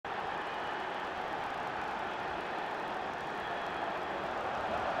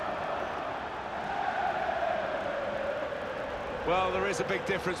Well, there is a big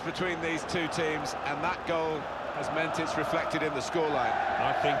difference between these two teams, and that goal has meant it's reflected in the scoreline.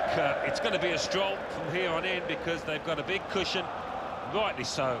 I think it's going to be a stroll from here on in because they've got a big cushion, rightly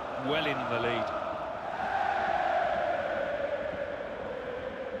so, well in the lead.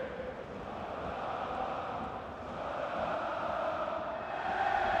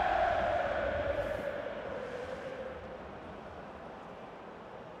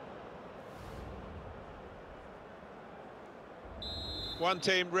 One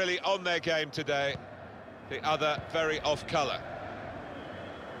team really on their game today, the other very off colour.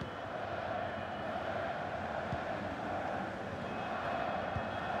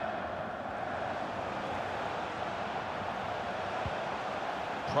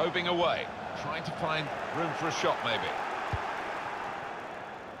 Probing away, trying to find room for a shot maybe.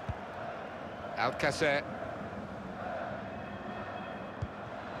 Alcacer.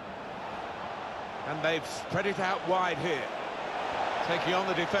 And they've spread it out wide here. Taking on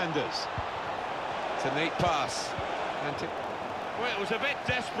the defenders. It's a neat pass. Well, it was a bit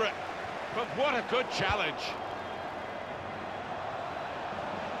desperate, but what a good challenge.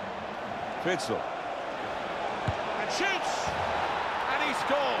 Witsel. And shoots! And he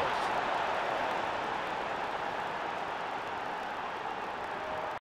scores!